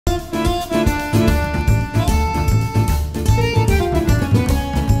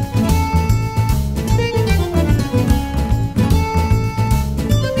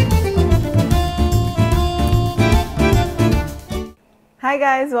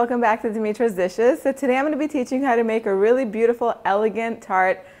guys, welcome back to Dimitra's Dishes. So today I'm going to be teaching you how to make a really beautiful, elegant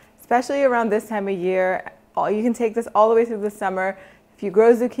tart, especially around this time of year. You can take this all the way through the summer. If you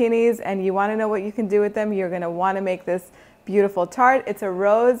grow zucchinis and you want to know what you can do with them, you're going to want to make this beautiful tart. It's a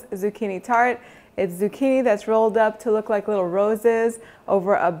rose zucchini tart. It's zucchini that's rolled up to look like little roses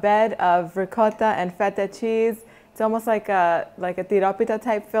over a bed of ricotta and feta cheese. It's almost like a tiropita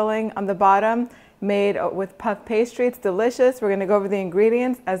type filling on the bottom, made with puff pastry. It's delicious. We're going to go over the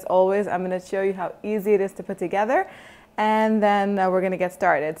ingredients. As always, I'm going to show you how easy it is to put together, and then we're going to get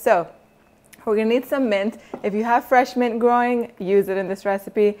started. So we're going to need some mint. If you have fresh mint growing, use it in this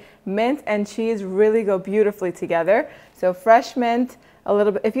recipe. Mint and cheese really go beautifully together. So fresh mint, a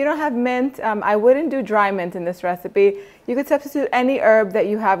little bit. If you don't have mint, I wouldn't do dry mint in this recipe. You could substitute any herb that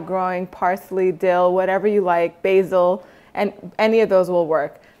you have growing, parsley, dill, whatever you like, basil, and any of those will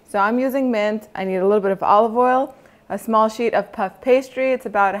work. So I'm using mint. I need a little bit of olive oil, a small sheet of puff pastry. It's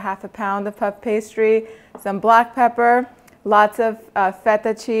about ½ pound of puff pastry, some black pepper, lots of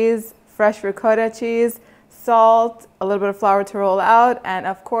feta cheese, fresh ricotta cheese, salt, a little bit of flour to roll out, and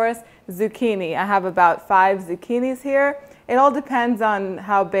of course, zucchini. I have about 5 zucchinis here. It all depends on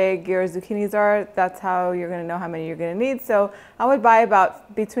how big your zucchinis are. That's how you're going to know how many you're going to need. So I would buy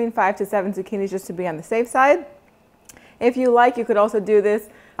about between 5 to 7 zucchinis just to be on the safe side. If you like, you could also do this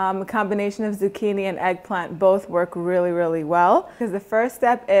a combination of zucchini and eggplant. Both work really, really well. Because the first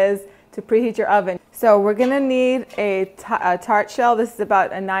step is to preheat your oven. So we're going to need a tart shell. This is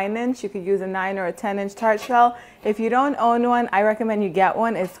about a 9-inch. You could use a 9 or a 10-inch tart shell. If you don't own one, I recommend you get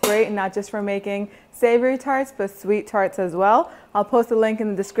one. It's great, not just for making savory tarts, but sweet tarts as well. I'll post a link in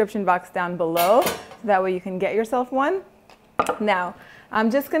the description box down below, so that way you can get yourself one. Now,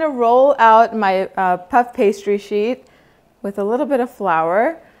 I'm just going to roll out my puff pastry sheet with a little bit of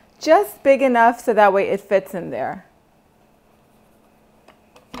flour, just big enough so that way it fits in there.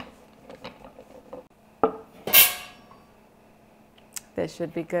 This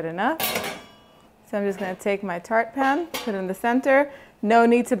should be good enough. So I'm just going to take my tart pan, put it in the center. No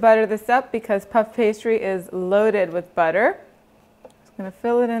need to butter this up because puff pastry is loaded with butter. Just going to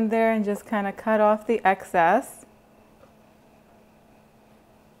fill it in there and just kind of cut off the excess.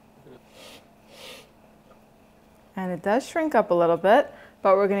 And it does shrink up a little bit,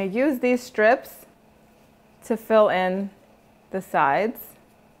 but we're going to use these strips to fill in the sides.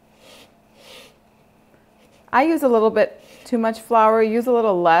 I use a little bit too much flour, use a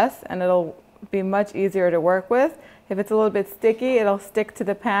little less, and it'll be much easier to work with. If it's a little bit sticky, it'll stick to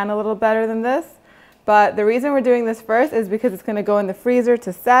the pan a little better than this. But the reason we're doing this first is because it's going to go in the freezer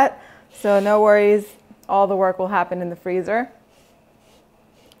to set, so no worries, all the work will happen in the freezer.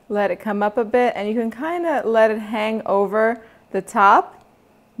 Let it come up a bit, and you can kind of let it hang over the top.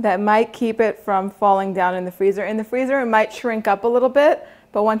 That might keep it from falling down in the freezer. In the freezer, it might shrink up a little bit,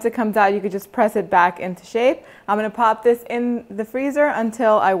 but once it comes out, you could just press it back into shape. I'm going to pop this in the freezer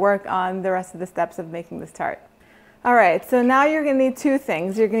until I work on the rest of the steps of making this tart. All right, so now you're going to need 2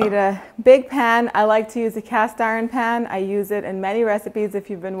 things. You're going to need a big pan. I like to use a cast iron pan. I use it in many recipes if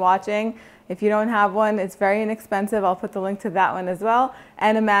you've been watching. If you don't have one, it's very inexpensive. I'll put the link to that one as well.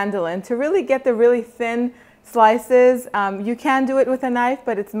 And a mandolin. To really get the really thin slices, you can do it with a knife,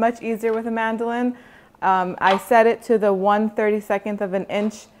 but it's much easier with a mandolin. I set it to the 1/32 of an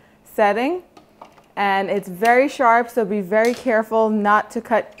inch setting, and it's very sharp, so be very careful not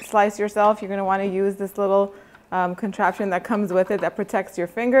to slice yourself. You're going to want to use this little contraption that comes with it that protects your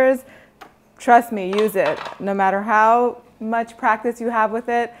fingers. Trust me, use it. No matter how much practice you have with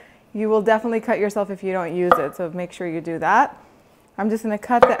it, you will definitely cut yourself if you don't use it, so make sure you do that. I'm just going to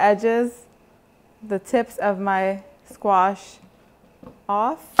cut the edges, the tips of my squash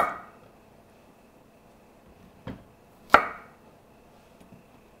off.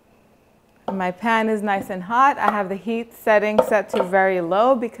 My pan is nice and hot. I have the heat setting set to very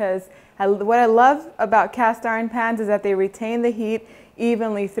low because what I love about cast iron pans is that they retain the heat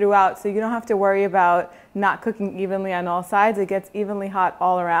evenly throughout, so you don't have to worry about not cooking evenly on all sides. It gets evenly hot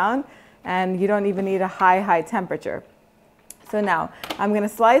all around, and you don't even need a high temperature. So now I'm going to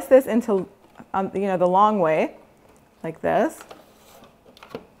slice this into the long way, like this.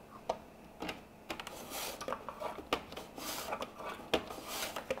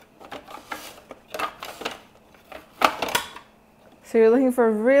 So you're looking for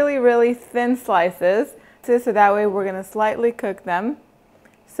really, really thin slices, so that way we're going to slightly cook them,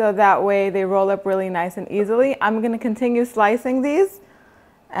 so that way they roll up really nice and easily. I'm going to continue slicing these,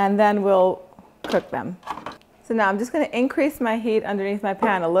 and then we'll cook them. So now I'm just going to increase my heat underneath my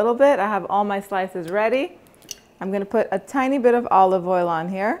pan a little bit. I have all my slices ready. I'm going to put a tiny bit of olive oil on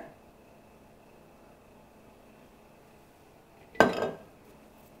here.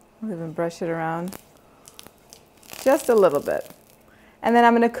 I'll even brush it around just a little bit. And then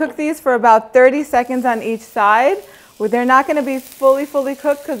I'm going to cook these for about 30 seconds on each side. They're not going to be fully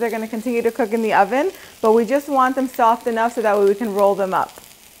cooked because they're going to continue to cook in the oven, but we just want them soft enough so that way we can roll them up.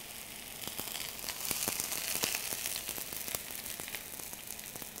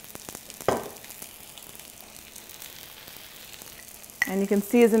 And you can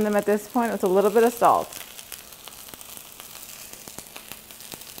season them at this point with a little bit of salt.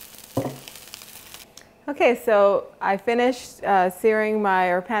 Okay, so I finished searing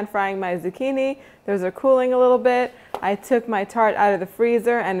or pan frying my zucchini. Those are cooling a little bit. I took my tart out of the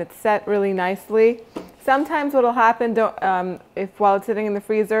freezer and it's set really nicely. Sometimes what will happen, while it's sitting in the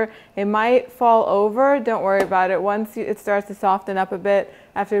freezer, it might fall over. Don't worry about it. Once it starts to soften up a bit,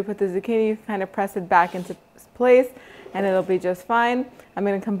 after we put the zucchini, you kind of press it back into place and it'll be just fine. I'm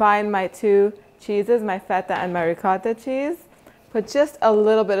going to combine my two cheeses, my feta and my ricotta cheese. Put just a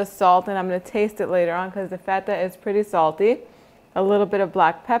little bit of salt, and I'm going to taste it later on because the feta is pretty salty. A little bit of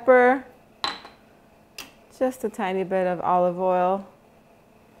black pepper. Just a tiny bit of olive oil.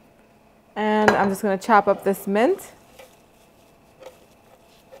 And I'm just going to chop up this mint.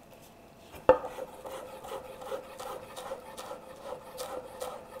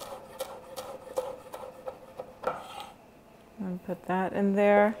 And put that in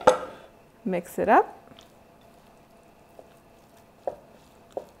there. Mix it up.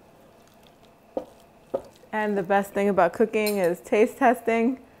 And the best thing about cooking is taste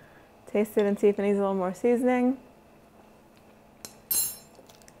testing. Taste it and see if it needs a little more seasoning.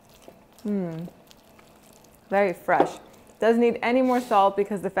 Very fresh. Doesn't need any more salt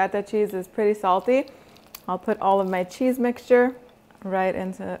because the feta cheese is pretty salty. I'll put all of my cheese mixture right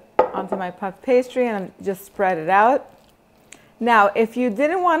onto my puff pastry and just spread it out. Now, if you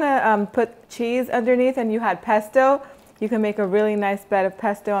didn't want to put cheese underneath and you had pesto, you can make a really nice bed of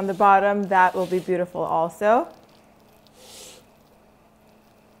pesto on the bottom. That will be beautiful also.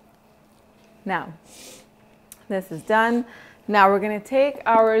 Now, this is done. Now we're going to take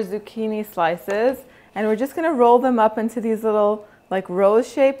our zucchini slices and we're just going to roll them up into these little like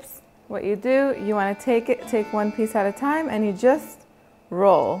rose shapes. What you do, you want to take one piece at a time and you just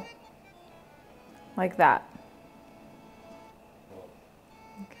roll like that.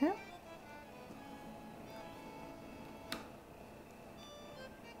 Okay.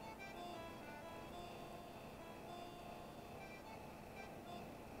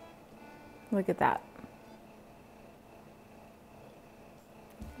 Look at that.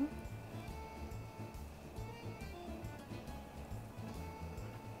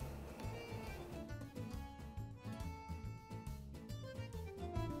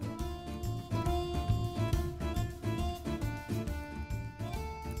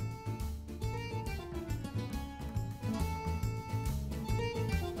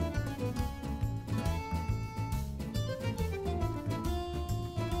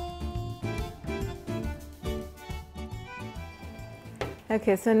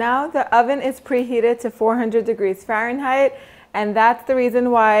 Okay, so now the oven is preheated to 400 degrees Fahrenheit, and that's the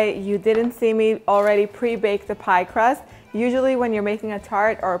reason why you didn't see me already pre-bake the pie crust. Usually when you're making a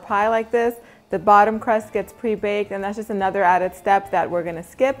tart or a pie like this, the bottom crust gets pre-baked, and that's just another added step that we're gonna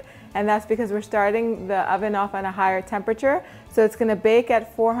skip, and that's because we're starting the oven off on a higher temperature. So it's gonna bake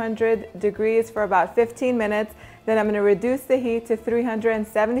at 400 degrees for about 15 minutes. Then I'm gonna reduce the heat to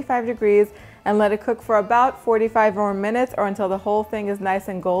 375 degrees and let it cook for about 45 more minutes or until the whole thing is nice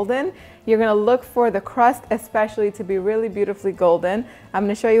and golden. You're gonna look for the crust especially to be really beautifully golden. I'm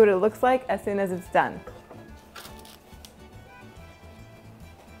gonna show you what it looks like as soon as it's done.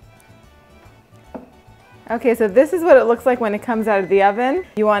 Okay, so this is what it looks like when it comes out of the oven.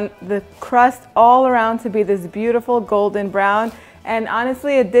 You want the crust all around to be this beautiful golden brown. And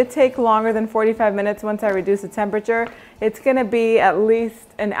honestly, it did take longer than 45 minutes once I reduced the temperature. It's gonna be at least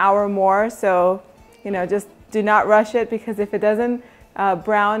an hour more, so just do not rush it, because if it doesn't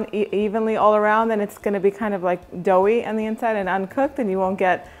brown evenly all around, then it's gonna be kind of like doughy on the inside and uncooked, and you won't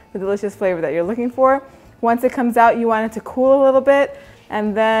get the delicious flavor that you're looking for. Once it comes out, you want it to cool a little bit,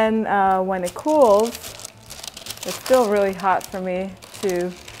 and then when it cools, it's still really hot for me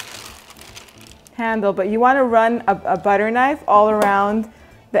to handle, but you want to run a butter knife all around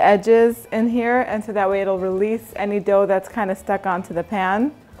the edges in here, and so that way it'll release any dough that's kind of stuck onto the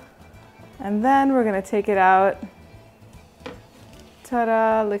pan. And then we're going to take it out.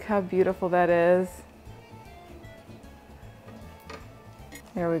 Ta-da! Look how beautiful that is.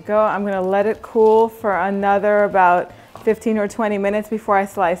 There we go. I'm going to let it cool for another about 15 or 20 minutes before I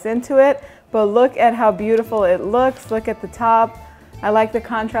slice into it. But look at how beautiful it looks. Look at the top. I like the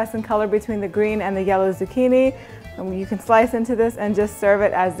contrast in color between the green and the yellow zucchini. You can slice into this and just serve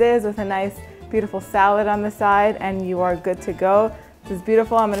it as is with a nice, beautiful salad on the side, and you are good to go. This is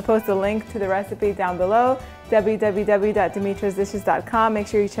beautiful. I'm going to post a link to the recipe down below, www.dimitrasdishes.com. Make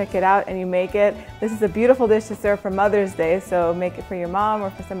sure you check it out and you make it. This is a beautiful dish to serve for Mother's Day, so make it for your mom or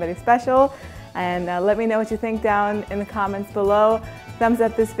for somebody special. And let me know what you think down in the comments below. Thumbs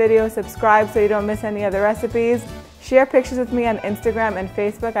up this video, subscribe so you don't miss any other recipes. Share pictures with me on Instagram and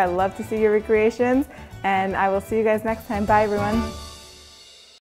Facebook. I love to see your recreations, and I will see you guys next time. Bye, everyone.